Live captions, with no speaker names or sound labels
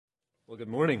Well, good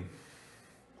morning.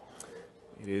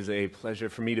 It is a pleasure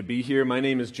for me to be here. My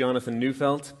name is Jonathan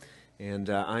Neufeld, and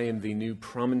I am the new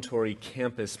Promontory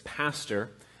campus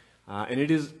pastor. And it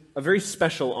is a very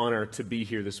special honor to be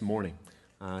here this morning,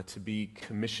 to be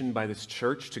commissioned by this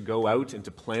church to go out and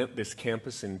to plant this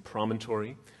campus in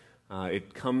Promontory.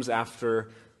 It comes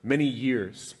after many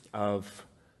years of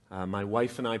my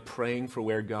wife and I praying for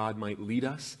where God might lead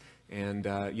us. And,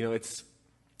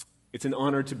 it's an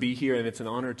honor to be here, and it's an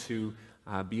honor to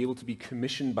be able to be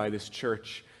commissioned by this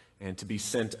church and to be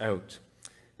sent out.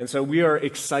 And so we are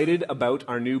excited about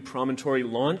our new Promontory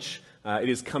launch. It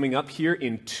is coming up here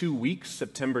in 2 weeks.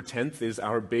 September 10th is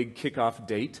our big kickoff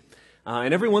date.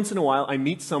 And every once in a while, I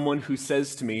meet someone who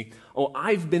says to me, "Oh,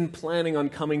 I've been planning on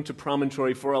coming to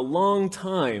Promontory for a long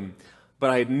time, but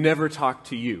I had never talked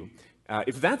to you."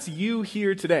 If that's you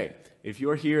here today, if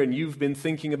you're here and you've been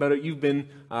thinking about it, you've been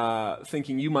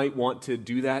thinking you might want to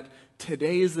do that,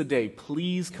 today is the day.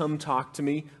 Please come talk to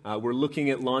me. We're looking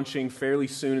at launching fairly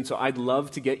soon, and so I'd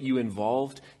love to get you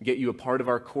involved, get you a part of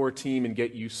our core team, and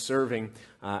get you serving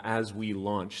as we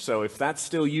launch. So if that's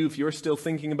still you, if you're still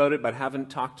thinking about it but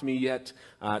haven't talked to me yet,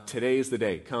 today is the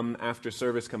day. Come after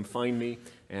service, come find me,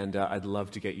 and I'd love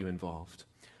to get you involved.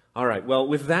 All right, well,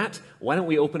 with that, why don't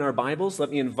we open our Bibles? Let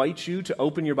me invite you to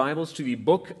open your Bibles to the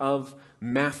book of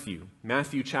Matthew.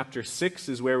 Matthew chapter 6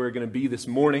 is where we're going to be this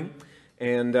morning.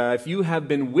 And if you have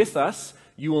been with us,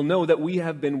 you will know that we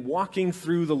have been walking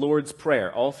through the Lord's Prayer.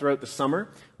 All throughout the summer,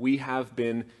 we have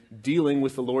been dealing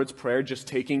with the Lord's Prayer, just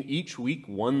taking each week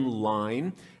one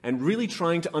line and really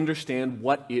trying to understand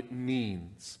what it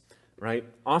means. Right?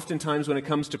 Oftentimes when it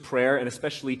comes to prayer, and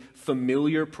especially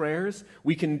familiar prayers,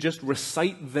 we can just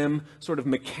recite them sort of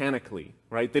mechanically,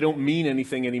 right? They don't mean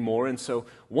anything anymore, and so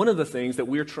one of the things that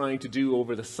we're trying to do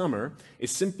over the summer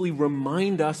is simply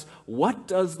remind us, what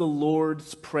does the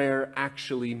Lord's Prayer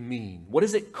actually mean? What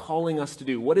is it calling us to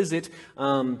do? What is it,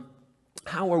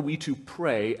 how are we to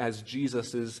pray as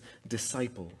Jesus'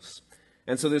 disciples?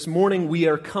 And so this morning we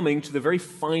are coming to the very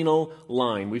final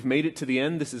line. We've made it to the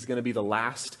end. This is going to be the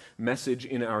last message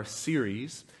in our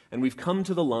series. And we've come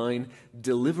to the line,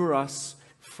 "Deliver us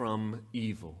from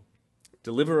evil."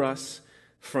 Deliver us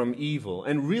from evil.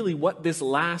 And really what this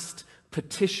last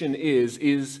petition is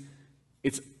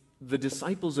it's the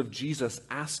disciples of Jesus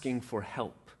asking for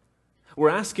help. We're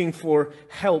asking for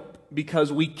help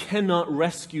because we cannot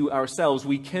rescue ourselves.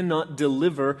 We cannot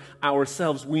deliver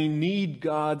ourselves. We need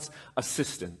God's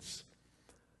assistance.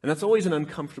 And that's always an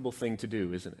uncomfortable thing to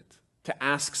do, isn't it? To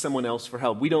ask someone else for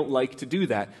help. We don't like to do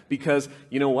that because,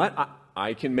 you know what?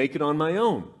 I can make it on my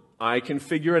own. I can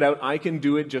figure it out. I can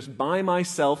do it just by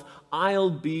myself.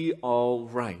 I'll be all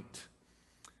right.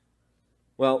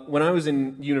 Well, when I was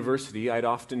in university, I'd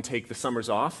often take the summers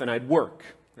off and I'd work.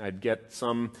 I'd get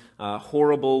some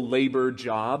horrible labor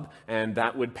job, and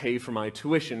that would pay for my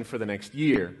tuition for the next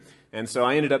year. And so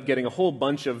I ended up getting a whole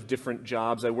bunch of different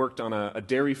jobs. I worked on a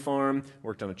dairy farm,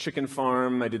 worked on a chicken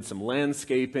farm, I did some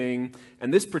landscaping.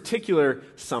 And this particular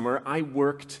summer, I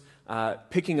worked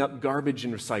picking up garbage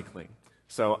and recycling.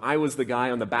 So I was the guy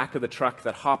on the back of the truck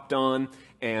that hopped on,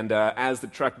 and as the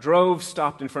truck drove,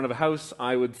 stopped in front of a house,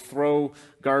 I would throw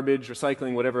garbage,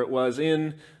 recycling, whatever it was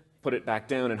in, put it back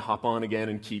down and hop on again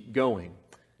and keep going.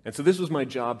 And so this was my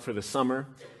job for the summer.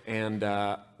 And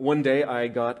one day I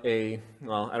got I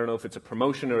don't know if it's a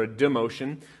promotion or a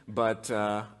demotion, but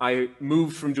I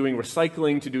moved from doing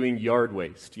recycling to doing yard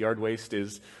waste. Yard waste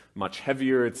is much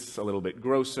heavier, it's a little bit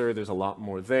grosser, there's a lot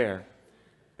more there.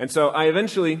 And so I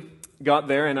eventually got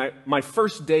there, and my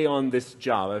first day on this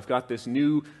job, I've got this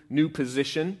new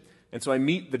position. And so I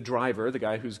meet the driver, the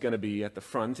guy who's going to be at the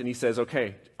front, and he says,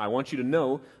 "Okay, I want you to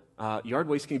know, yard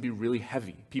waste can be really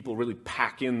heavy. People really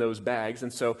pack in those bags.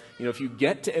 And so, if you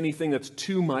get to anything that's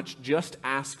too much, just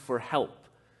ask for help."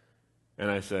 And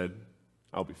I said,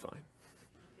 "I'll be fine.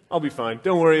 I'll be fine.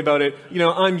 Don't worry about it.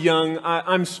 I'm young.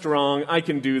 I'm strong. I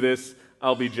can do this.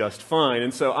 I'll be just fine."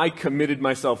 And so I committed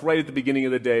myself right at the beginning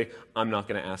of the day. I'm not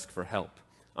going to ask for help.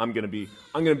 I'm going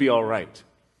to be all right.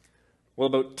 Well,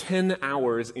 about 10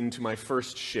 hours into my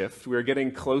first shift, we were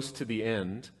getting close to the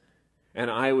end. And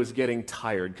I was getting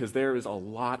tired because there was a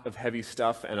lot of heavy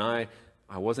stuff, and I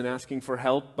wasn't asking for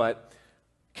help, but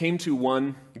came to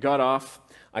one, got off,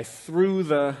 I threw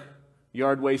the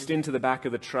yard waste into the back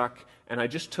of the truck, and I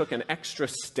just took an extra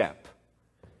step.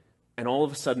 And all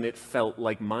of a sudden it felt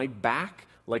like my back,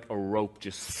 like a rope,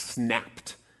 just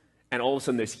snapped. And all of a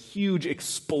sudden this huge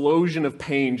explosion of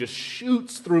pain just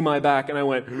shoots through my back, and I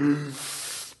went,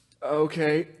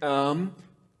 okay,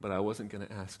 but I wasn't going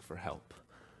to ask for help.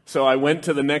 So I went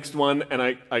to the next one, and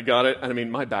I got it. And I mean,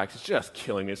 my back is just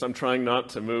killing me. So I'm trying not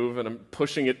to move, and I'm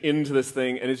pushing it into this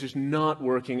thing, and it's just not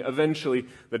working. Eventually,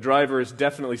 the driver is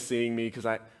definitely seeing me because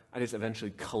I just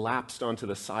eventually collapsed onto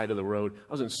the side of the road.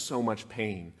 I was in so much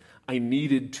pain. I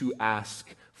needed to ask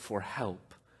for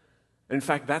help. In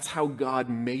fact, that's how God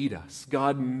made us.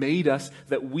 God made us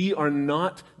that we are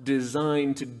not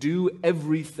designed to do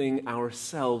everything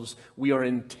ourselves. We are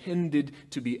intended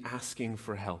to be asking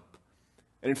for help.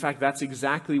 And in fact, that's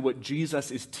exactly what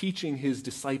Jesus is teaching his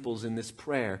disciples in this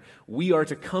prayer. We are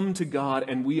to come to God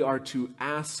and we are to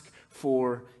ask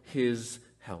for his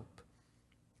help.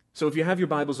 So if you have your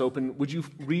Bibles open, would you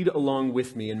read along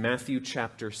with me in Matthew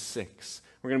chapter 6?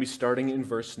 We're going to be starting in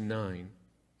verse 9.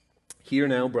 Hear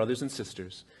now, brothers and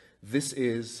sisters, this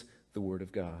is the word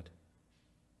of God.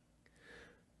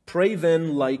 Pray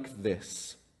then like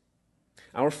this: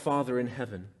 Our Father in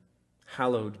heaven,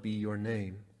 hallowed be your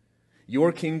name.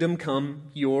 Your kingdom come,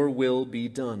 your will be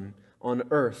done, on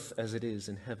earth as it is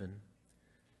in heaven.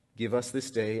 Give us this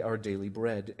day our daily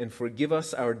bread, and forgive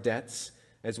us our debts,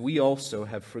 as we also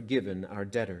have forgiven our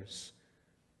debtors.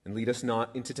 And lead us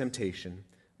not into temptation,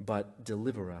 but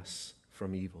deliver us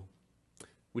from evil.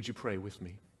 Would you pray with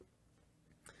me?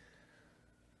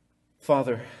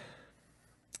 Father,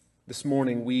 this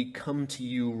morning we come to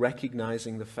you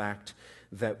recognizing the fact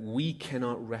that we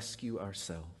cannot rescue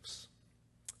ourselves.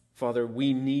 Father,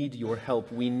 we need your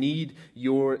help. We need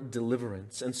your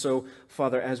deliverance. And so,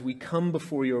 Father, as we come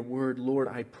before your word, Lord,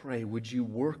 I pray, would you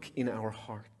work in our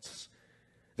hearts,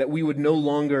 that we would no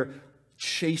longer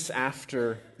chase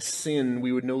after sin,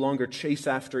 we would no longer chase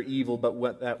after evil,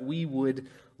 but that we would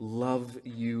love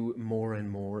you more and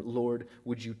more. Lord,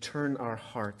 would you turn our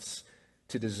hearts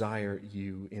to desire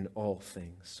you in all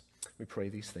things? We pray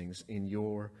these things in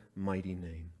your mighty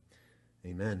name.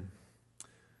 Amen.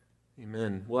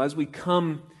 Amen. Well, as we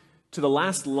come to the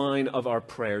last line of our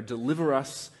prayer, deliver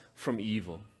us from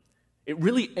evil, it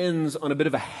really ends on a bit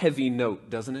of a heavy note,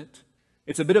 doesn't it?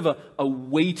 It's a bit of a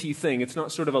weighty thing. It's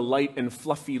not sort of a light and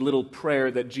fluffy little prayer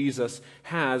that Jesus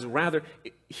has. Rather,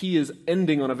 he is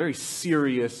ending on a very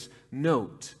serious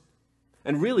note.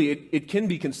 And really, it can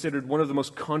be considered one of the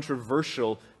most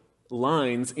controversial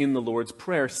lines in the Lord's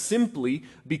Prayer, simply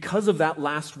because of that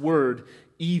last word,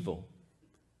 evil.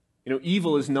 You know,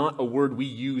 evil is not a word we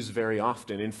use very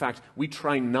often. In fact, we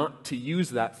try not to use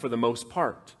that for the most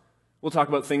part. We'll talk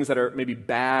about things that are maybe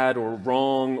bad or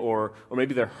wrong, or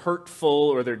maybe they're hurtful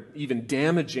or they're even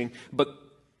damaging. But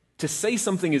to say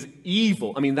something is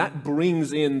evil, I mean, that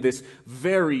brings in this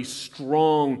very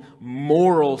strong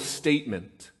moral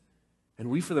statement. And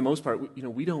we, for the most part,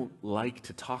 we don't like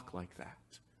to talk like that.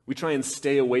 We try and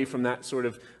stay away from that sort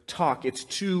of talk. It's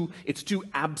too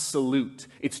absolute.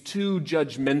 It's too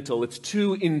judgmental. It's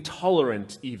too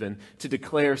intolerant even to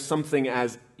declare something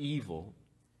as evil.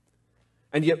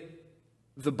 And yet,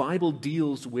 the Bible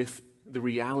deals with the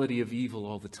reality of evil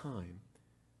all the time.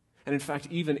 And in fact,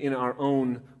 even in our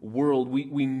own world,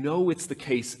 we know it's the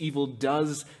case. Evil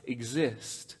does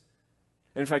exist.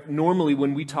 And in fact, normally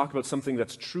when we talk about something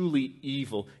that's truly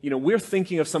evil, we're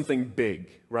thinking of something big,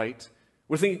 right?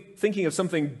 We're thinking of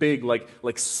something big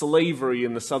like slavery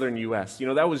in the southern U.S.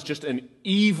 That was just an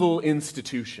evil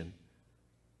institution.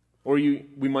 Or we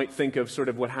might think of sort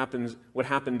of what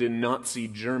happened in Nazi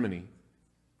Germany,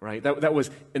 right? That was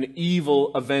an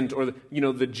evil event. Or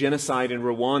the genocide in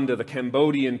Rwanda, the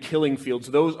Cambodian killing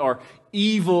fields. Those are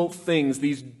evil things,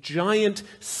 these giant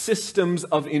systems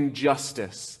of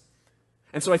injustice.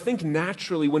 And so I think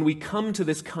naturally when we come to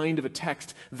this kind of a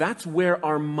text, that's where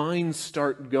our minds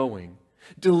start going.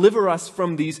 Deliver us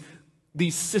from these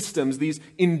systems, these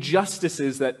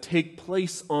injustices that take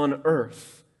place on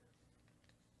earth.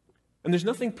 And there's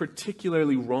nothing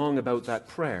particularly wrong about that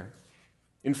prayer.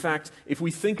 In fact, if we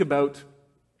just think about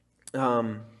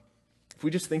the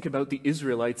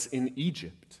Israelites in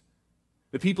Egypt,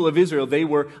 the people of Israel, they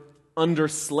were under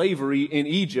slavery in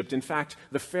Egypt. In fact,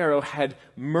 the Pharaoh had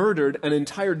murdered an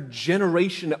entire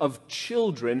generation of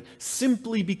children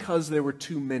simply because there were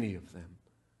too many of them.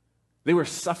 They were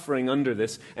suffering under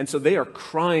this, and so they are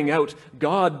crying out,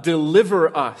 God,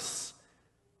 deliver us.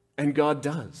 And God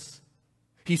does.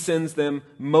 He sends them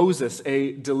Moses,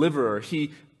 a deliverer.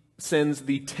 He sends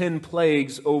the 10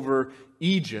 plagues over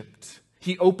Egypt.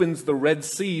 He opens the Red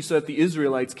Sea so that the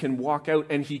Israelites can walk out,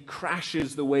 and he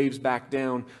crashes the waves back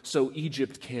down so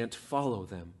Egypt can't follow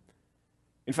them.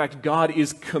 In fact, God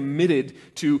is committed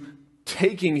to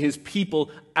taking his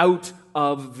people out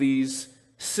of these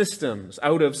systems,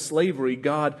 out of slavery.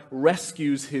 God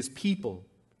rescues his people.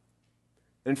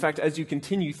 In fact, as you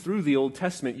continue through the Old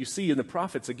Testament, you see in the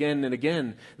prophets again and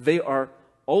again, they are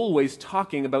always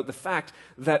talking about the fact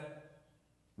that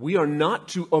we are not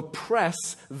to oppress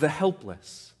the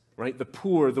helpless, right? The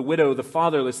poor, the widow, the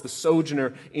fatherless, the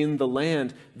sojourner in the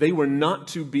land. They were not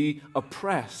to be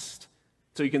oppressed.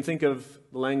 So you can think of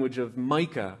the language of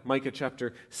Micah. Micah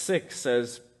chapter 6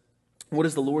 says, "What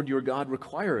does the Lord your God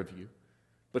require of you?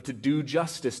 But to do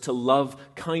justice, to love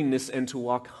kindness, and to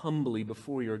walk humbly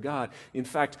before your God." In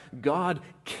fact, God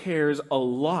cares a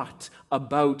lot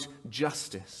about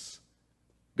justice.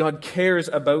 God cares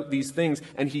about these things,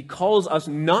 and He calls us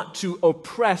not to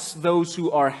oppress those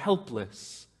who are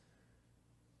helpless.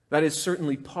 That is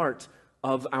certainly part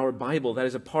of our Bible. That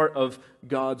is a part of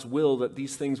God's will, that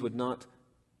these things would not,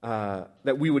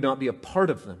 that we would not be a part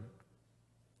of them.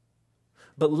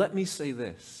 But let me say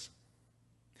this.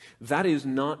 That is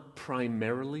not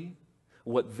primarily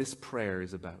what this prayer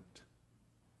is about.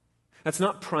 That's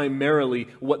not primarily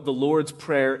what the Lord's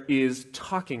Prayer is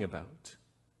talking about.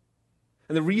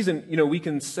 And the reason, we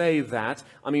can say that,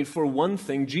 for one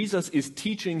thing, Jesus is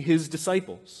teaching His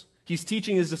disciples. He's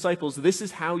teaching His disciples, this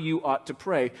is how you ought to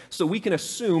pray. So we can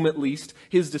assume, at least,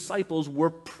 His disciples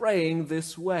were praying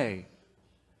this way.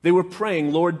 They were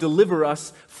praying, "Lord, deliver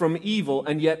us from evil,"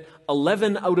 and yet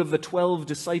 11 out of the 12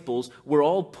 disciples were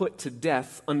all put to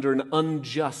death under an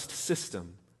unjust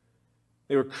system.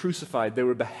 They were crucified, they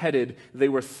were beheaded, they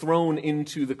were thrown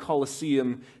into the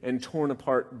Colosseum and torn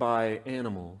apart by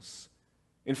animals.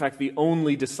 In fact, the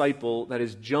only disciple, that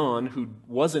is John, who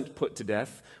wasn't put to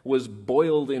death, was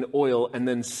boiled in oil and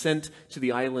then sent to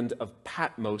the island of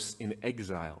Patmos in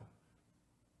exile.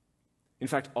 In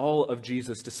fact, all of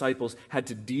Jesus' disciples had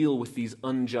to deal with these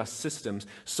unjust systems.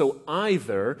 So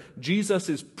either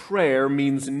Jesus' prayer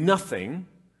means nothing,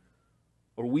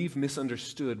 or we've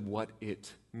misunderstood what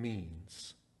it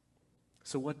means.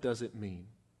 So what does it mean?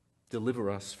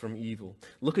 Deliver us from evil.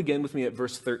 Look again with me at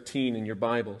verse 13 in your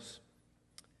Bibles.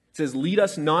 It says, "Lead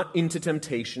us not into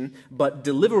temptation, but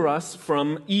deliver us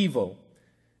from evil."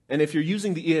 And if you're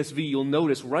using the ESV, you'll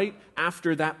notice right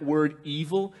after that word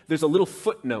evil, there's a little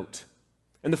footnote.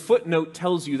 And the footnote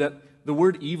tells you that the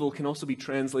word evil can also be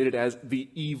translated as the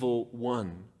evil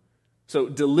one. So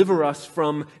deliver us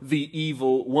from the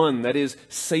evil one, that is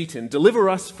Satan. Deliver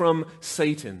us from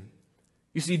Satan.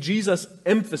 You see, Jesus'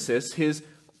 emphasis, His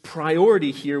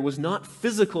priority here was not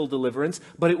physical deliverance,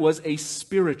 but it was a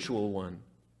spiritual one.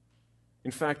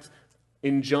 In fact,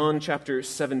 in John chapter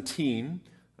 17,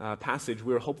 a passage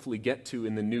we'll hopefully get to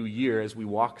in the new year as we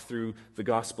walk through the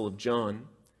Gospel of John,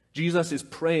 Jesus is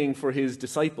praying for His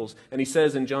disciples, and He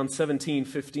says in John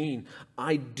 17:15,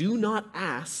 "I do not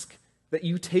ask that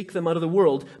you take them out of the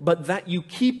world, but that you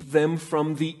keep them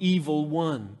from the evil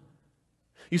one."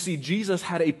 You see, Jesus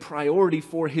had a priority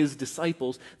for His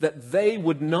disciples, that they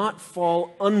would not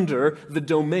fall under the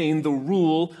domain, the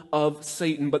rule of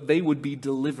Satan, but they would be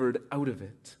delivered out of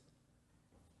it.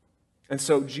 And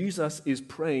so Jesus is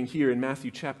praying here in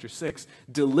Matthew chapter 6,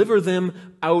 deliver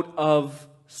them out of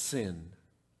sin.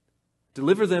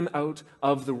 Deliver them out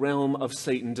of the realm of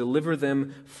Satan. Deliver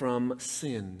them from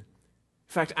sin.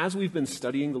 In fact, as we've been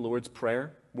studying the Lord's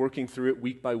Prayer, working through it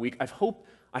week by week, I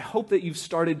hope that you've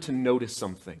started to notice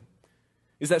something.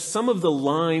 Is that some of the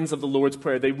lines of the Lord's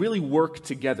Prayer, they really work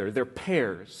together. They're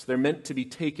pairs. They're meant to be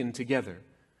taken together.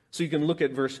 So you can look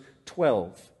at verse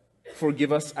 12.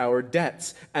 "Forgive us our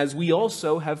debts, as we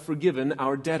also have forgiven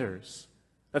our debtors."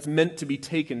 That's meant to be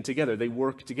taken together. They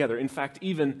work together. In fact,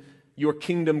 even "Your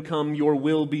kingdom come, your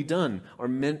will be done," are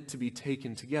meant to be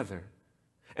taken together.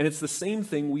 And it's the same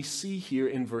thing we see here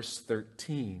in verse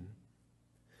 13.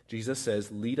 Jesus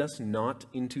says, "Lead us not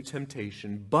into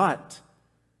temptation, but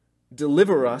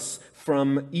deliver us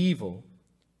from evil."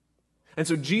 And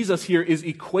so Jesus here is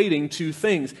equating two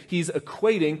things. He's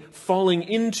equating falling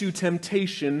into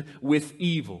temptation with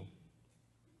evil.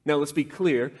 Now, let's be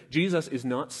clear. Jesus is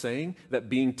not saying that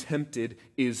being tempted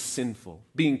is sinful.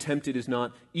 Being tempted is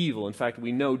not evil. In fact,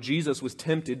 we know Jesus was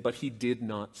tempted, but He did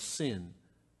not sin.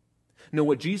 No,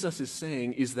 what Jesus is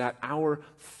saying is that our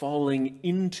falling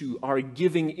into, our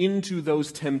giving into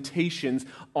those temptations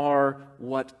are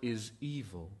what is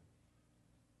evil.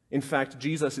 In fact,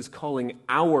 Jesus is calling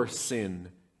our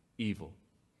sin evil.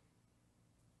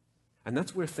 And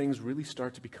that's where things really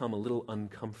start to become a little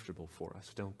uncomfortable for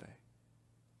us, don't they?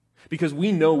 Because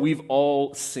we know we've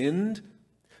all sinned,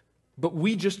 but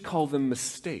we just call them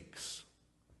mistakes.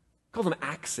 Call them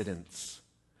accidents.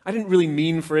 I didn't really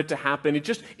mean for it to happen. It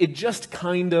just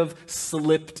kind of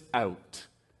slipped out.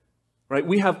 Right?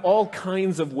 We have all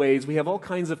kinds of ways, we have all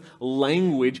kinds of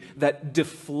language that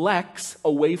deflects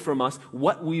away from us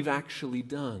what we've actually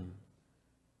done.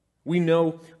 We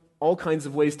know all kinds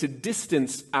of ways to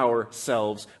distance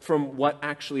ourselves from what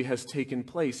actually has taken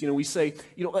place. We say,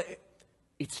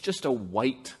 it's just a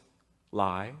white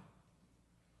lie.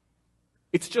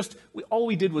 It's just, all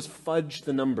we did was fudge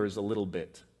the numbers a little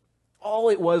bit. All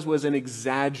it was an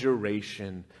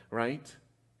exaggeration, right?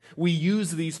 We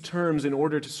use these terms in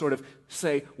order to sort of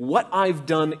say, what I've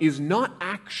done is not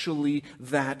actually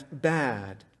that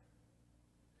bad.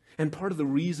 And part of the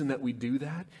reason that we do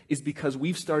that is because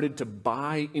we've started to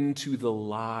buy into the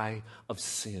lie of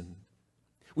sin.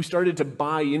 We started to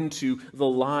buy into the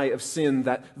lie of sin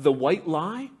that the white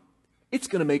lie, it's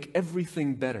going to make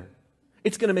everything better.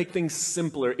 It's going to make things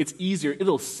simpler. It's easier.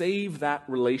 It'll save that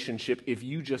relationship if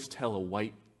you just tell a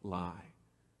white lie.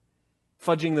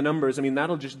 Fudging the numbers,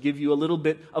 that'll just give you a little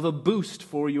bit of a boost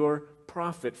for your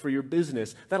profit, for your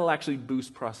business. That'll actually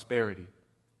boost prosperity.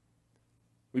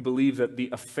 We believe that the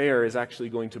affair is actually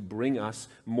going to bring us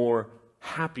more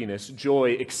happiness,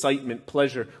 joy, excitement,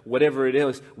 pleasure, whatever it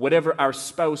is, whatever our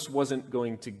spouse wasn't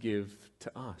going to give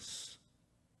to us.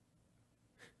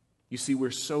 You see,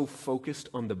 we're so focused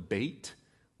on the bait,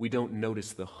 we don't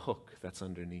notice the hook that's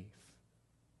underneath.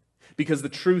 Because the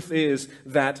truth is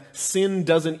that sin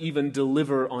doesn't even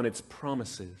deliver on its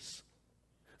promises.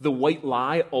 The white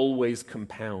lie always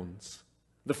compounds.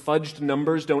 The fudged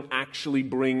numbers don't actually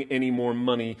bring any more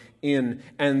money in,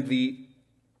 and the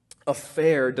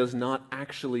affair does not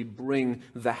actually bring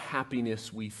the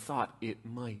happiness we thought it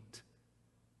might.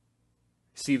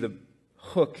 See, the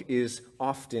hook is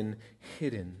often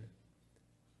hidden.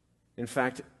 In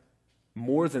fact,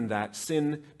 more than that,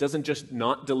 sin doesn't just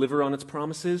not deliver on its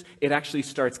promises, it actually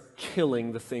starts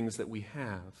killing the things that we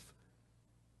have.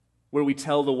 Where we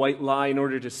tell the white lie in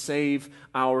order to save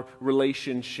our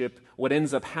relationship, what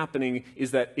ends up happening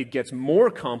is that it gets more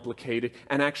complicated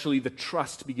and actually the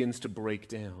trust begins to break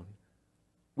down.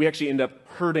 We actually end up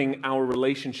hurting our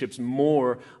relationships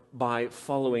more by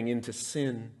following into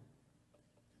sin.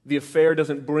 The affair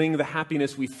doesn't bring the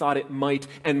happiness we thought it might,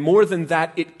 and more than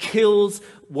that, it kills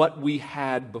what we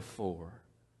had before.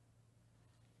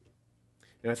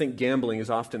 And I think gambling is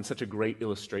often such a great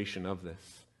illustration of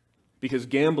this. Because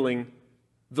gambling,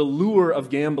 the lure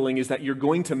of gambling is that you're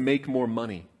going to make more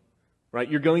money, right?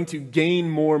 You're going to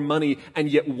gain more money, and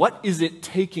yet what is it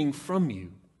taking from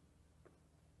you?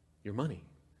 Your money.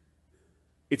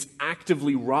 It's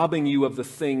actively robbing you of the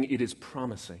thing it is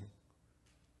promising.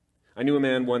 I knew a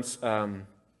man once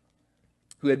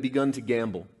who had begun to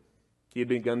gamble. He had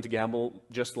begun to gamble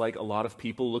just like a lot of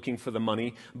people looking for the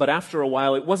money, but after a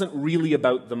while it wasn't really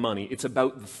about the money, it's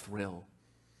about the thrill.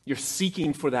 You're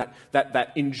seeking for that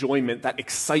enjoyment, that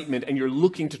excitement, and you're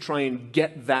looking to try and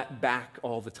get that back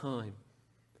all the time.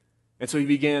 And so he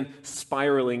began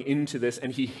spiraling into this,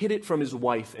 and he hid it from his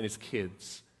wife and his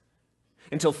kids.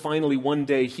 Until finally one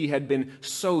day he had been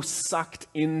so sucked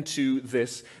into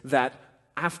this that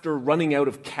after running out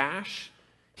of cash,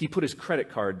 he put his credit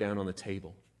card down on the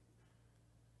table.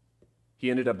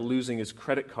 He ended up losing his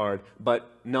credit card, but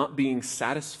not being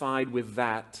satisfied with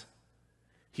that,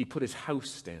 he put his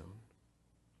house down.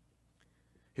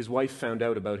 His wife found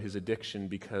out about his addiction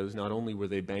because not only were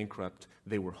they bankrupt,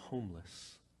 they were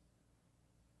homeless.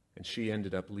 And she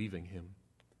ended up leaving him.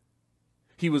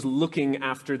 He was looking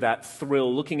after that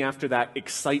thrill, looking after that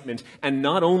excitement, and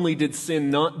not only did sin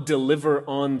not deliver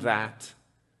on that,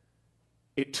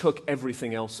 it took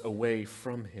everything else away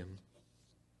from him.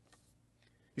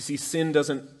 You see, sin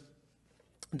doesn't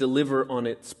deliver on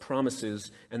its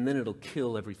promises, and then it'll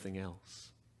kill everything else.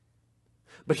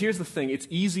 But here's the thing, it's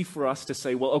easy for us to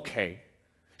say, well, okay,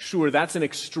 sure, that's an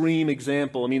extreme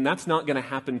example. That's not going to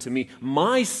happen to me.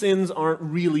 My sins aren't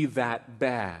really that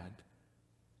bad.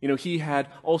 He had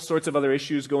all sorts of other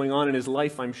issues going on in his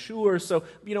life, I'm sure, so,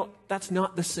 that's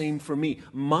not the same for me.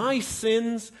 My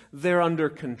sins, they're under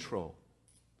control.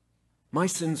 My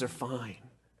sins are fine.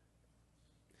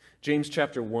 James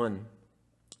chapter 1,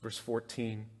 verse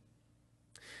 14.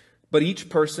 But each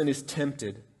person is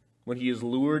tempted when he is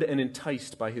lured and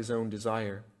enticed by his own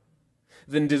desire.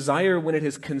 Then desire, when it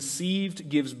has conceived,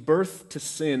 gives birth to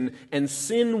sin, and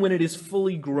sin, when it is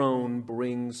fully grown,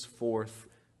 brings forth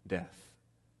death.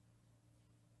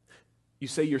 You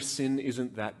say your sin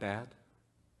isn't that bad?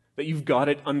 That you've got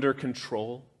it under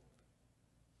control?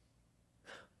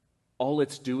 All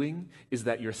it's doing is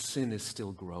that your sin is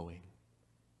still growing.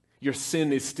 Your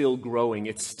sin is still growing,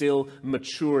 it's still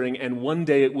maturing, and one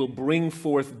day it will bring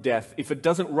forth death. If it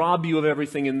doesn't rob you of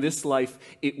everything in this life,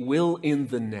 it will in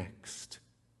the next.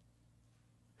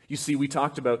 You see, we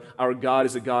talked about our God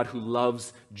is a God who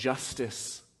loves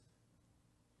justice.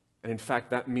 And in fact,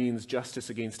 that means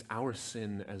justice against our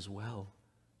sin as well.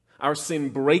 Our sin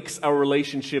breaks our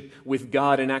relationship with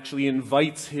God and actually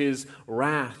invites His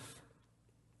wrath.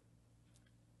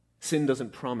 Sin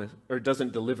doesn't promise or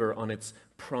doesn't deliver on its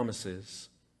promises.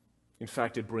 In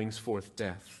fact, it brings forth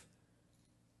death.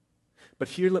 But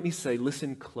here, let me say,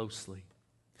 listen closely,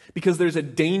 because there's a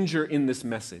danger in this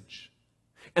message.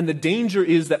 And the danger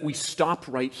is that we stop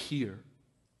right here.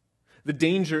 The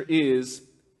danger is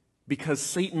because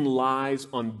Satan lies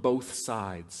on both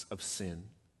sides of sin.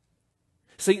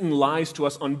 Satan lies to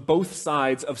us on both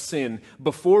sides of sin.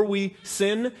 Before we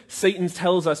sin, Satan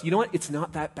tells us, you know what? It's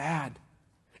not that bad.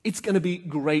 It's going to be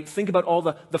great. Think about all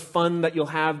the fun that you'll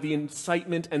have, the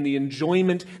incitement and the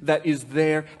enjoyment that is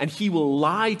there. And he will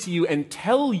lie to you and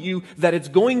tell you that it's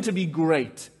going to be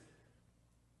great.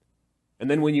 And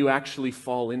then when you actually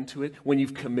fall into it, when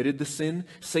you've committed the sin,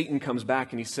 Satan comes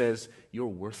back and he says, you're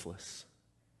worthless.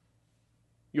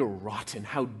 You're rotten.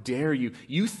 How dare you?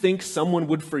 You think someone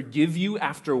would forgive you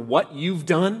after what you've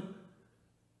done?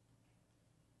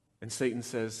 And Satan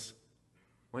says,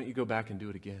 why don't you go back and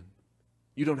do it again?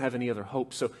 You don't have any other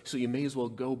hope, so you may as well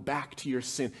go back to your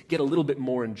sin. Get a little bit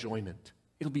more enjoyment.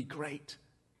 It'll be great.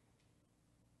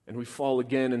 And we fall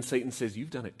again, and Satan says, you've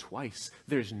done it twice.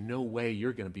 There's no way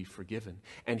you're going to be forgiven.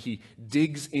 And he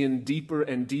digs in deeper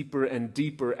and deeper and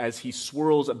deeper as he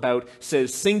swirls about,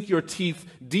 says, sink your teeth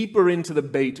deeper into the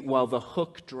bait while the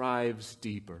hook drives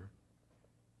deeper.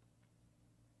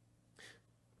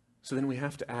 So then we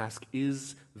have to ask,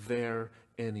 is there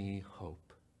any hope?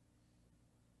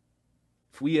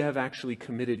 If we have actually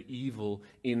committed evil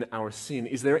in our sin,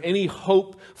 is there any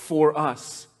hope for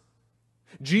us?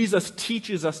 Jesus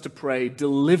teaches us to pray,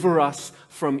 deliver us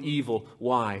from evil.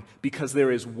 Why? Because there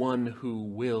is one who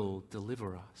will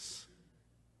deliver us.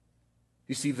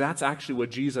 You see, that's actually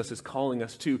what Jesus is calling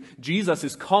us to. Jesus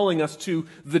is calling us to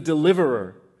the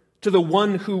deliverer, to the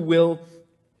one who will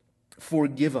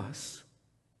forgive us.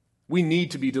 We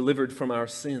need to be delivered from our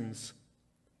sins.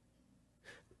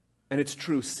 And it's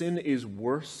true, sin is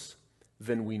worse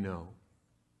than we know.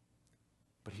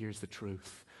 But here's the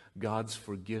truth. God's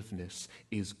forgiveness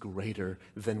is greater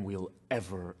than we'll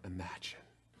ever imagine.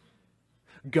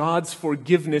 God's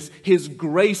forgiveness, His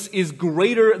grace is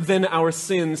greater than our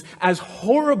sins. As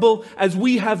horrible as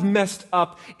we have messed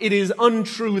up, it is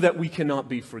untrue that we cannot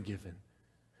be forgiven.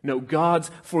 No,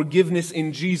 God's forgiveness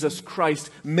in Jesus Christ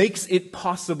makes it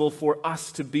possible for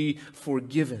us to be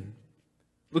forgiven.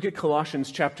 Look at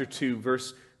Colossians chapter 2,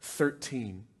 verse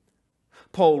 13.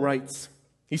 Paul writes,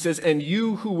 he says, and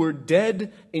you who were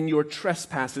dead in your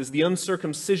trespasses, the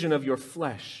uncircumcision of your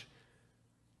flesh.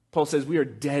 Paul says we are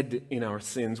dead in our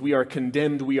sins. We are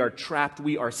condemned. We are trapped.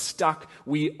 We are stuck.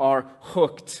 We are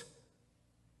hooked.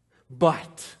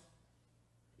 But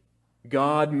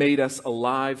God made us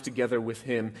alive together with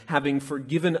Him, having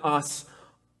forgiven us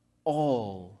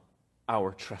all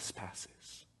our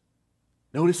trespasses.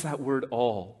 Notice that word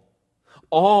all.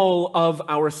 All of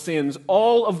our sins,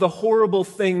 all of the horrible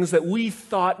things that we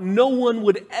thought no one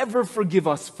would ever forgive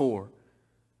us for.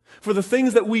 For the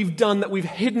things that we've done that we've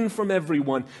hidden from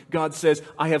everyone, God says,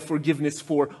 I have forgiveness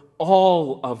for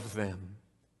all of them.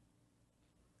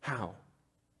 How?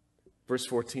 Verse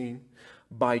 14,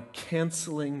 by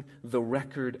canceling the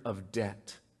record of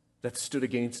debt that stood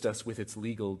against us with its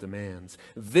legal demands.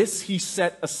 This He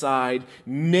set aside,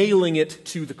 nailing it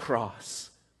to the cross.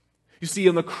 You see,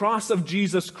 on the cross of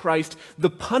Jesus Christ,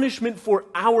 the punishment for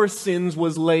our sins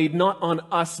was laid not on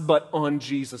us, but on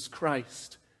Jesus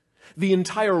Christ. The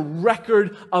entire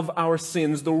record of our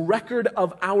sins, the record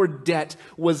of our debt,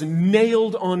 was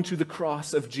nailed onto the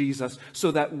cross of Jesus so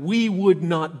that we would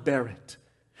not bear it.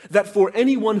 That for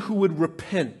anyone who would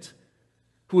repent,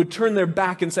 who would turn their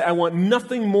back and say, I want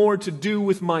nothing more to do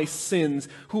with my sins,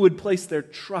 who would place their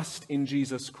trust in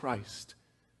Jesus Christ,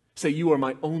 say, you are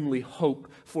my only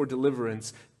hope for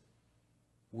deliverance,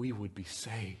 we would be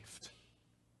saved.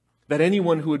 That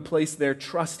anyone who would place their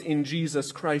trust in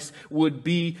Jesus Christ would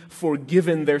be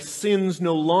forgiven, their sins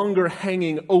no longer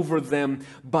hanging over them,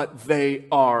 but they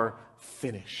are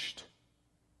finished.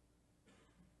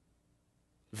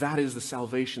 That is the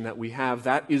salvation that we have.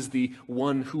 That is the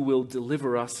one who will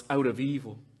deliver us out of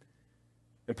evil.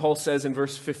 And Paul says in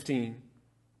verse 15,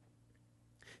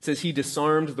 it says he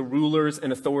disarmed the rulers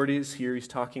and authorities. Here he's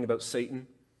talking about Satan.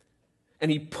 And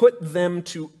he put them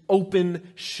to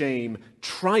open shame,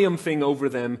 triumphing over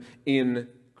them in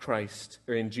Christ,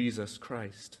 or in Jesus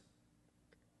Christ.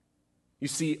 You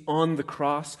see, on the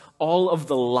cross, all of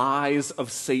the lies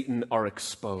of Satan are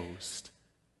exposed.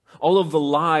 All of the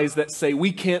lies that say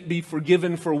we can't be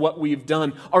forgiven for what we've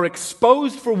done are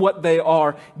exposed for what they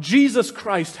are. Jesus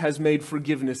Christ has made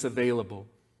forgiveness available.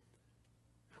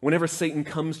 Whenever Satan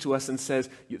comes to us and says,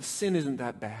 sin isn't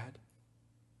that bad,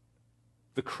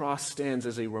 the cross stands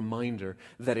as a reminder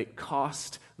that it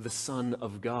cost the Son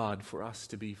of God for us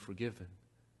to be forgiven.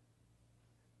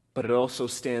 But it also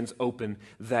stands open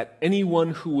that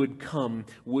anyone who would come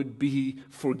would be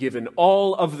forgiven.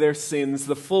 All of their sins,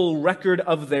 the full record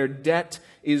of their debt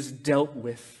is dealt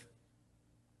with.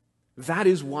 That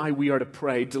is why we are to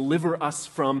pray, deliver us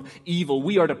from evil.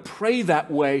 We are to pray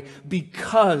that way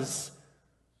because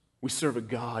we serve a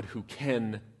God who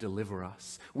can deliver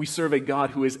us. We serve a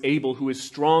God who is able, who is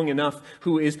strong enough,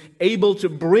 who is able to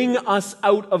bring us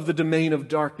out of the domain of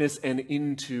darkness and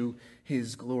into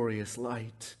His glorious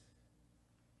light.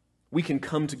 We can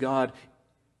come to God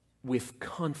with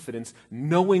confidence,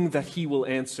 knowing that He will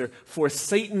answer, for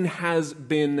Satan has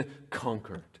been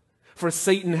conquered, for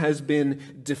Satan has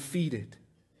been defeated.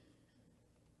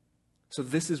 So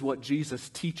this is what Jesus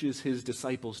teaches His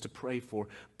disciples to pray for.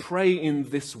 Pray in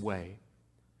this way.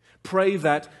 Pray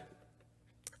that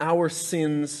our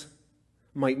sins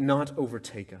might not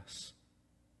overtake us.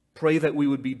 Pray that we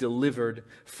would be delivered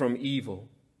from evil.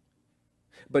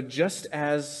 But just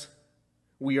as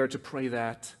we are to pray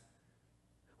that,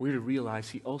 we are to realize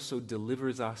He also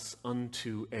delivers us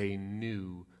unto a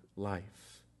new life.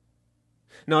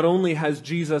 Not only has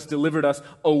Jesus delivered us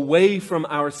away from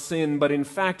our sin, but in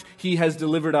fact, He has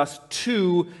delivered us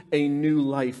to a new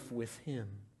life with Him.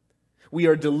 We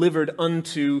are delivered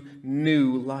unto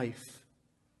new life.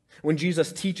 When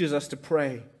Jesus teaches us to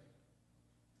pray,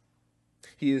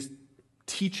 He is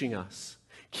teaching us,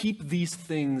 keep these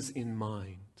things in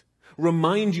mind.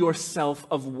 Remind yourself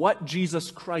of what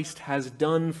Jesus Christ has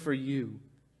done for you.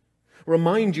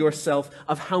 Remind yourself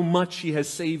of how much He has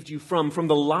saved you from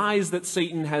the lies that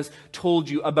Satan has told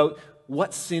you about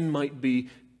what sin might be.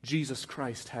 Jesus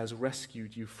Christ has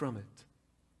rescued you from it.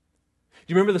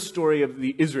 Do you remember the story of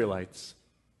the Israelites?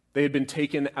 They had been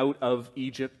taken out of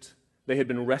Egypt. They had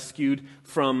been rescued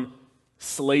from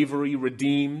slavery,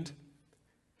 redeemed.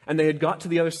 And they had got to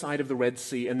the other side of the Red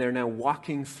Sea, and they're now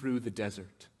walking through the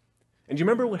desert. And do you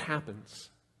remember what happens?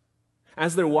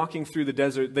 As they're walking through the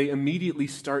desert, they immediately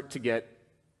start to get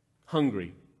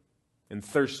hungry and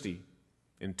thirsty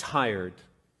and tired.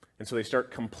 And so they start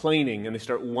complaining and they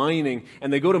start whining.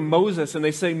 And they go to Moses and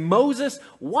they say, Moses,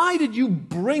 why did you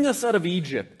bring us out of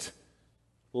Egypt?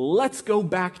 Let's go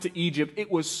back to Egypt.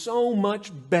 It was so much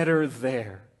better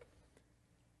there.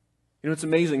 You know, it's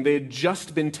amazing. They had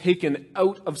just been taken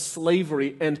out of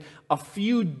slavery, and a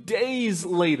few days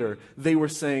later, they were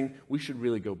saying, we should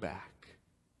really go back.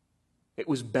 It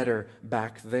was better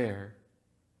back there.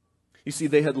 You see,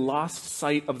 they had lost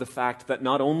sight of the fact that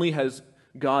not only has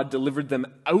God delivered them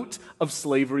out of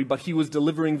slavery, but He was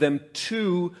delivering them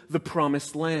to the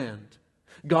promised land.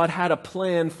 God had a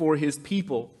plan for His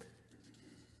people.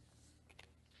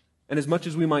 And as much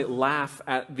as we might laugh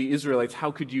at the Israelites,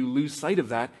 how could you lose sight of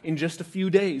that in just a few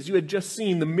days? You had just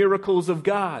seen the miracles of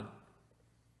God.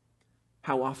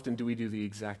 How often do we do the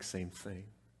exact same thing?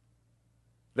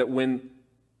 That when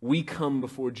we come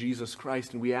before Jesus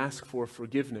Christ and we ask for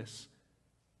forgiveness,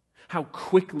 how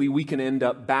quickly we can end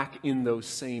up back in those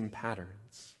same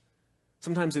patterns.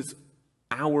 Sometimes it's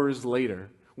hours later.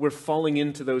 We're falling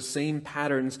into those same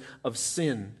patterns of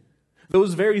sin.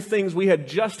 Those very things we had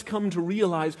just come to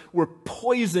realize were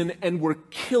poison and were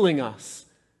killing us.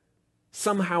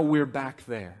 Somehow we're back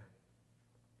there.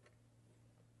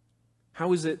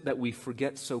 How is it that we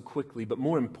forget so quickly? But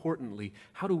more importantly,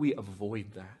 how do we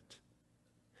avoid that?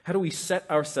 How do we set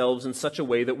ourselves in such a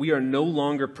way that we are no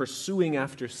longer pursuing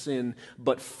after sin,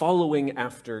 but following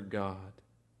after God?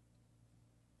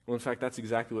 Well, in fact, that's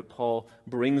exactly what Paul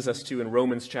brings us to in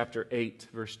Romans chapter 8,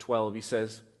 verse 12. He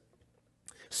says,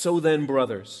 so then,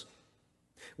 brothers,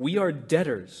 we are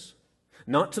debtors,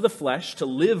 not to the flesh, to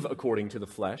live according to the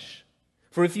flesh.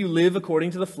 For if you live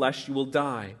according to the flesh, you will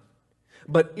die.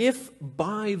 But if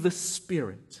by the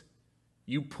Spirit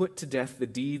you put to death the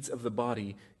deeds of the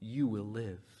body, you will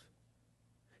live.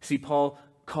 See, Paul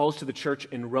calls to the church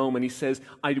in Rome and he says,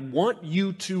 I want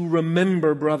you to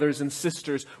remember, brothers and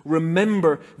sisters,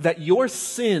 remember that your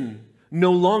sin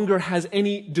no longer has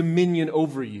any dominion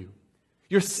over you.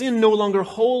 Your sin no longer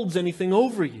holds anything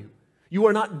over you. You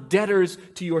are not debtors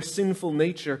to your sinful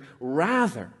nature.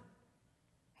 Rather,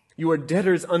 you are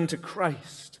debtors unto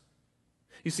Christ.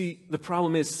 You see, the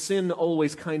problem is sin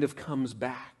always kind of comes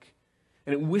back.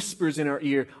 And it whispers in our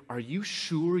ear, are you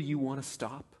sure you want to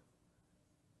stop?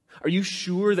 Are you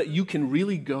sure that you can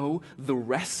really go the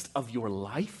rest of your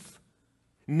life?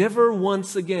 Never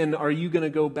once again are you going to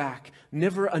go back.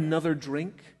 Never another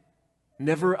drink.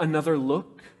 Never another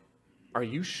look. Are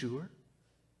you sure?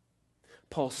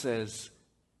 Paul says,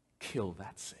 kill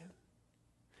that sin.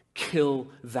 Kill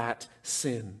that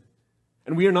sin.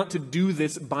 And we are not to do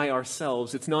this by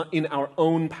ourselves. It's not in our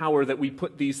own power that we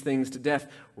put these things to death.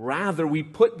 Rather, we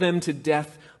put them to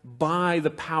death by the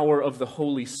power of the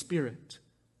Holy Spirit.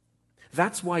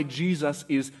 That's why Jesus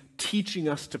is teaching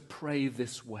us to pray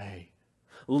this way.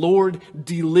 Lord,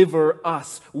 deliver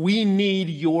us. We need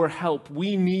your help.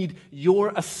 We need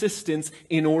your assistance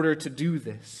in order to do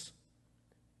this.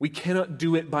 We cannot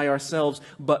do it by ourselves,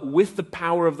 but with the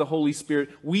power of the Holy Spirit,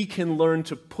 we can learn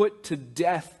to put to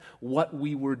death what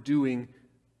we were doing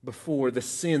before, the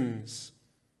sins.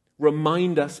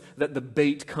 Remind us that the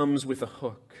bait comes with a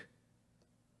hook.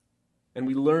 And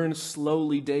we learn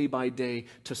slowly, day by day,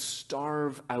 to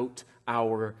starve out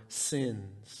our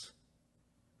sins.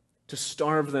 To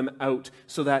starve them out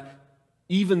so that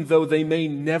even though they may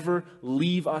never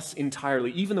leave us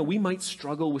entirely, even though we might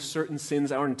struggle with certain sins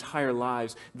our entire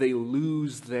lives, they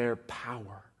lose their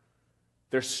power.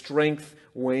 Their strength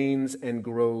wanes and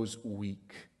grows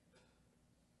weak.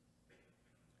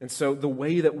 And so the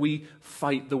way that we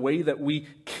fight, the way that we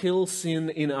kill sin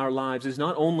in our lives is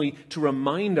not only to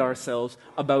remind ourselves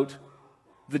about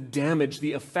the damage,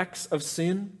 the effects of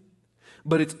sin,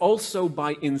 but it's also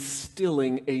by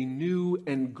instilling a new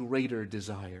and greater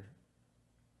desire.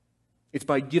 It's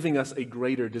by giving us a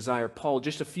greater desire. Paul,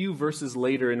 just a few verses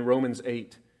later in Romans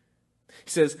 8, he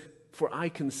says, "For I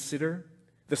consider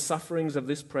the sufferings of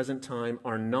this present time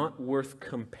are not worth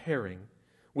comparing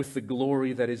with the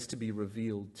glory that is to be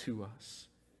revealed to us."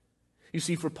 You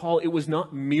see, for Paul, it was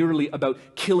not merely about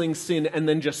killing sin and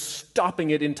then just stopping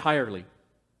it entirely.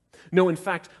 No, in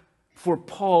fact, for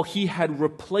Paul, he had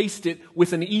replaced it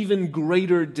with an even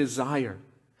greater desire.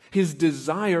 His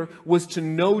desire was to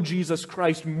know Jesus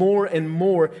Christ more and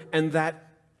more, and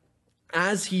that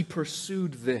as he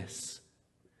pursued this,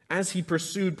 as he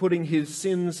pursued putting his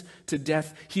sins to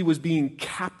death, he was being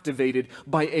captivated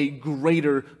by a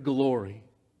greater glory.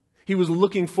 He was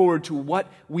looking forward to what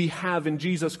we have in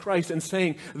Jesus Christ and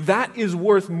saying, that is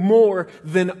worth more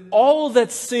than all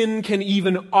that sin can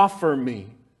even offer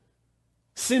me.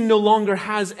 Sin no longer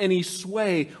has any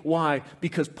sway. Why?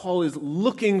 Because Paul is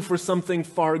looking for something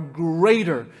far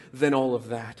greater than all of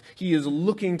that. He is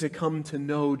looking to come to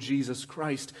know Jesus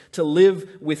Christ, to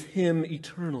live with him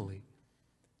eternally.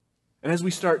 And as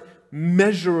we start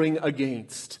measuring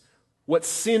against what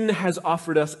sin has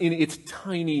offered us in its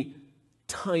tiny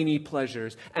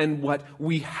pleasures and what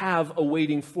we have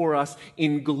awaiting for us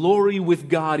in glory with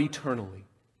God eternally,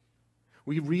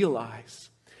 we realize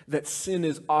that sin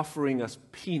is offering us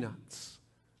peanuts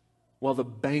while the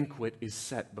banquet is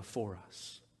set before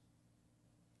us.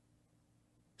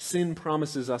 Sin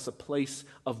promises us a place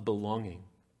of belonging.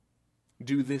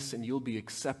 Do this and you'll be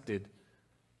accepted.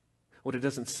 What it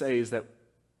doesn't say is that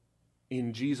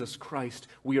in Jesus Christ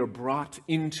we are brought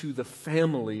into the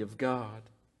family of God.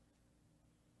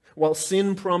 While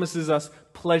sin promises us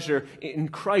pleasure, in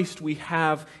Christ we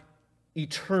have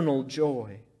eternal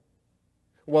joy.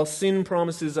 While sin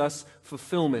promises us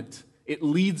fulfillment, it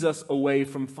leads us away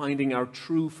from finding our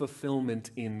true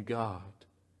fulfillment in God.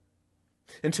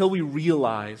 Until we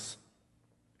realize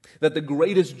that the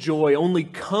greatest joy only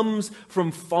comes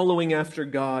from following after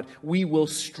God, we will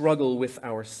struggle with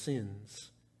our sins.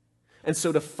 And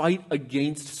so to fight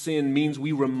against sin means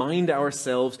we remind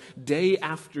ourselves day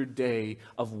after day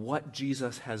of what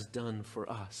Jesus has done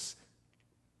for us.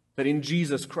 That in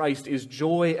Jesus Christ is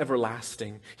joy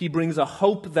everlasting. He brings a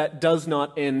hope that does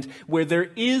not end, where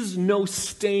there is no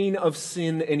stain of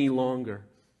sin any longer.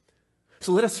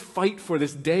 So let us fight for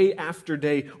this day after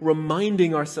day,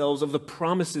 reminding ourselves of the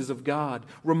promises of God,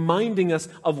 reminding us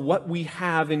of what we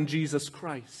have in Jesus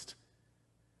Christ.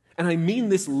 And I mean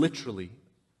this literally.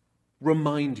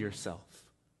 Remind yourself.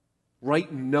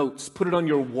 Write notes, put it on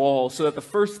your wall, so that the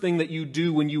first thing that you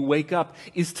do when you wake up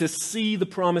is to see the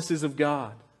promises of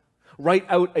God. Write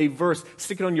out a verse,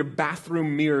 stick it on your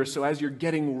bathroom mirror, so as you're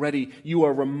getting ready, you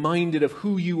are reminded of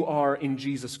who you are in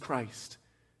Jesus Christ.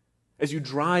 As you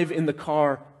drive in the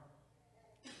car,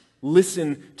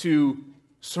 listen to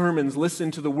sermons,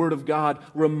 listen to the Word of God,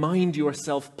 remind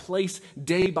yourself, place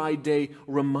day by day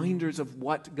reminders of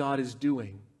what God is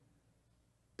doing.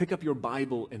 Pick up your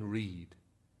Bible and read.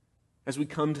 As we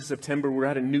come to September, we're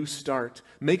at a new start.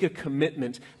 Make a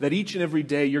commitment that each and every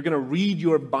day you're going to read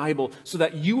your Bible so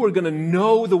that you are going to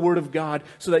know the Word of God,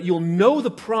 so that you'll know the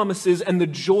promises and the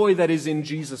joy that is in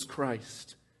Jesus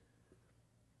Christ.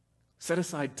 Set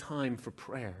aside time for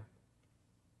prayer.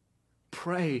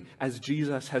 Pray as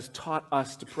Jesus has taught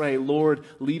us to pray. Lord,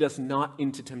 lead us not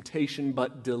into temptation,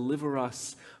 but deliver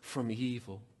us from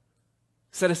evil.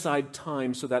 Set aside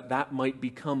time so that that might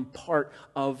become part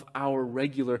of our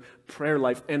regular prayer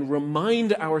life, and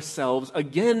remind ourselves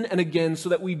again and again so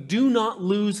that we do not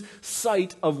lose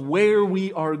sight of where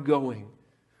we are going.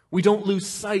 We don't lose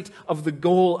sight of the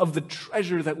goal, of the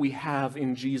treasure that we have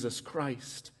in Jesus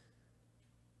Christ.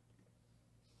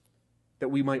 That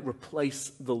we might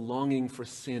replace the longing for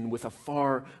sin with a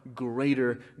far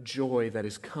greater joy that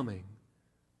is coming.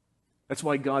 That's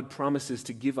why God promises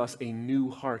to give us a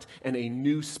new heart and a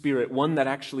new spirit, one that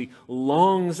actually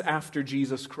longs after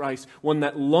Jesus Christ, one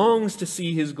that longs to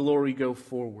see His glory go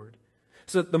forward.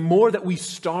 So that the more that we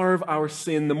starve our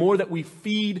sin, the more that we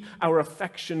feed our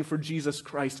affection for Jesus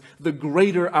Christ, the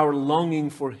greater our longing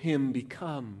for Him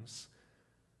becomes.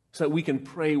 So that we can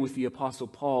pray with the Apostle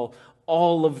Paul,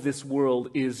 all of this world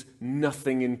is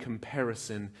nothing in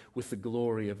comparison with the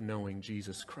glory of knowing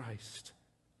Jesus Christ.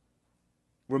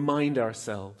 Remind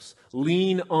ourselves,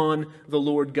 lean on the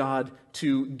Lord God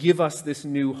to give us this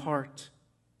new heart.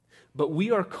 But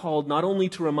we are called not only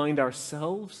to remind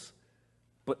ourselves,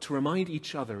 but to remind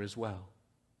each other as well.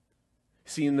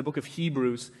 See, in the book of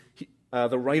Hebrews,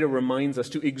 the writer reminds us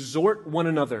to exhort one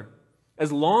another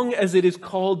as long as it is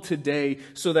called today,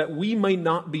 so that we might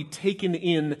not be taken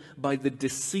in by the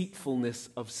deceitfulness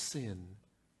of sin.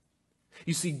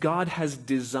 You see, God has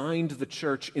designed the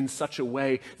church in such a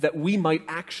way that we might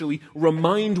actually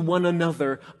remind one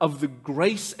another of the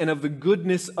grace and of the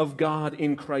goodness of God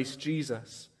in Christ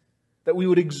Jesus. That we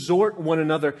would exhort one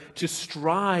another to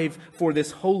strive for this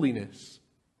holiness.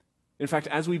 In fact,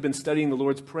 as we've been studying the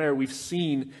Lord's Prayer, we've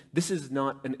seen this is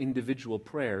not an individual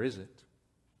prayer, is it?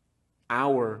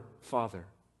 Our Father,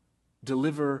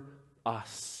 deliver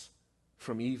us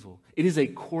from evil. It is a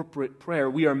corporate prayer.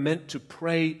 We are meant to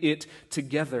pray it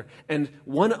together. And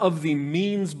one of the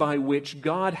means by which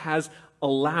God has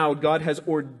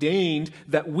ordained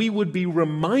that we would be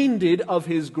reminded of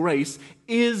His grace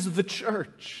is the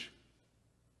church.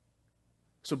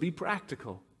 So be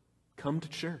practical. Come to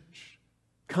church.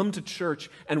 Come to church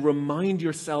and remind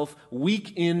yourself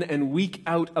week in and week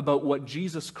out about what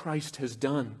Jesus Christ has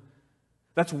done.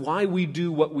 That's why we do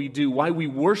what we do, why we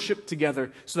worship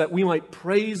together, so that we might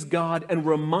praise God and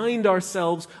remind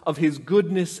ourselves of His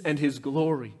goodness and His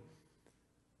glory.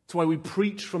 That's why we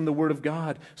preach from the Word of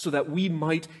God, so that we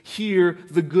might hear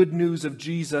the good news of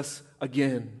Jesus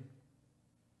again.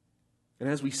 And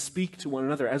as we speak to one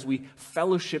another, as we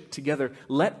fellowship together,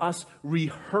 let us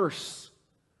rehearse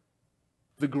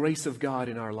the grace of God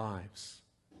in our lives.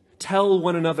 Tell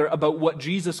one another about what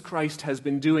Jesus Christ has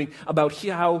been doing, about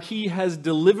how He has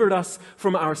delivered us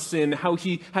from our sin, how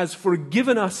He has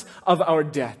forgiven us of our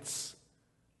debts.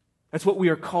 That's what we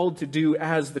are called to do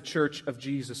as the church of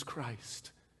Jesus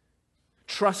Christ.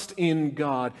 Trust in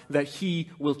God that He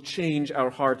will change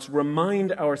our hearts,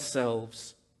 remind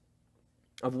ourselves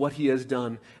of what He has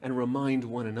done, and remind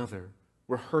one another.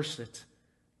 Rehearse it.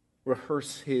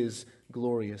 Rehearse His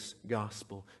glorious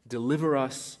gospel. Deliver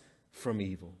us from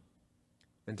evil.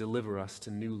 And deliver us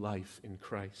to new life in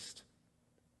Christ.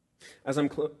 As I'm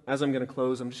going to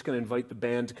close, I'm just going to invite the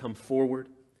band to come forward.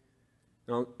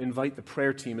 And I'll invite the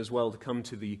prayer team as well to come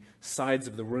to the sides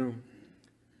of the room.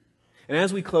 And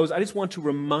as we close, I just want to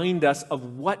remind us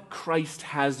of what Christ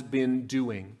has been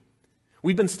doing.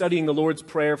 We've been studying the Lord's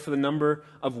Prayer for the number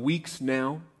of weeks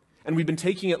now, and we've been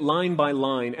taking it line by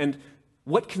line. And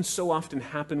what can so often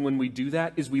happen when we do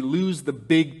that is we lose the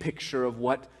big picture of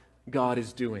what God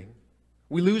is doing.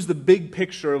 We lose the big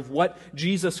picture of what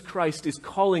Jesus Christ is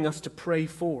calling us to pray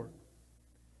for.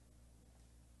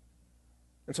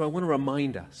 And so I want to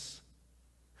remind us,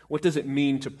 what does it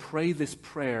mean to pray this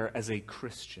prayer as a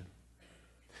Christian?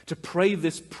 To pray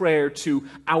this prayer to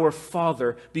our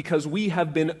Father because we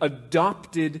have been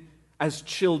adopted as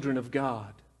children of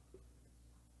God.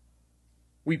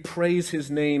 We praise His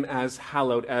name as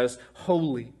hallowed, as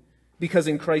holy, because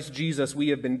in Christ Jesus we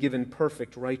have been given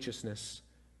perfect righteousness.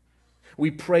 We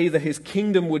pray that His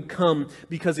kingdom would come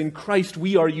because in Christ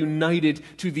we are united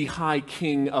to the high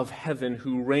King of heaven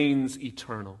who reigns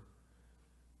eternal.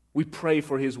 We pray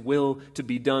for His will to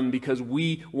be done because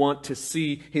we want to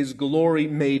see His glory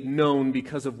made known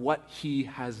because of what He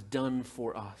has done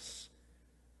for us.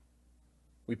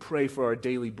 We pray for our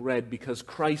daily bread because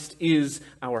Christ is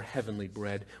our heavenly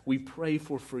bread. We pray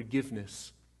for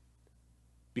forgiveness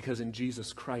because in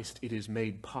Jesus Christ it is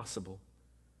made possible.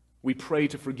 We pray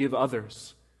to forgive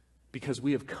others because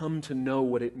we have come to know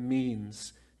what it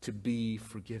means to be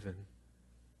forgiven.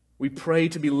 We pray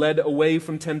to be led away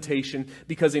from temptation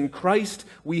because in Christ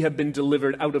we have been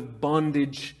delivered out of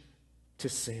bondage to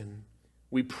sin.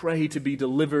 We pray to be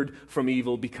delivered from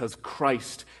evil because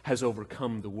Christ has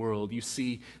overcome the world. You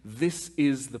see, this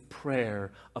is the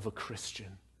prayer of a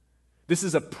Christian. This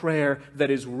is a prayer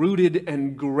that is rooted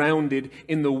and grounded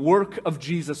in the work of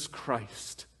Jesus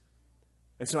Christ.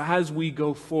 And so as we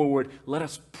go forward, let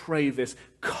us pray this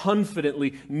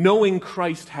confidently, knowing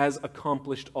Christ has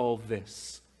accomplished all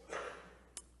this.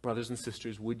 Brothers and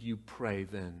sisters, would you pray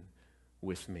then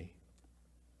with me?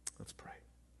 Let's pray.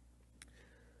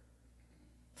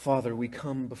 Father, we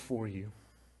come before you,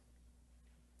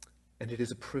 and it is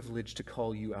a privilege to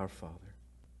call you our Father,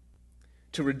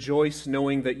 to rejoice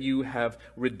knowing that you have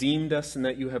redeemed us and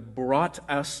that you have brought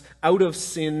us out of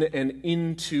sin and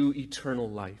into eternal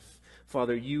life.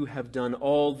 Father, you have done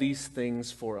all these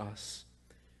things for us.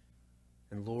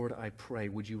 And Lord, I pray,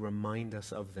 would you remind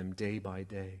us of them day by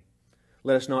day?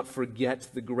 Let us not forget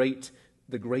the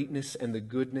greatness and the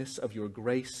goodness of your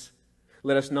grace.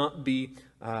 Let us not be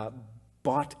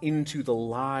bought into the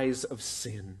lies of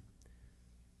sin,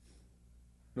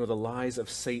 nor the lies of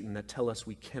Satan that tell us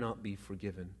we cannot be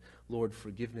forgiven. Lord,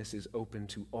 forgiveness is open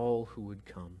to all who would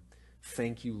come.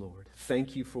 Thank you, Lord.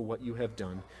 Thank you for what you have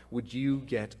done. Would you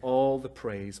get all the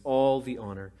praise, all the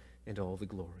honor, and all the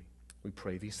glory? We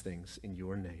pray these things in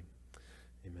your name.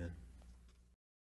 Amen.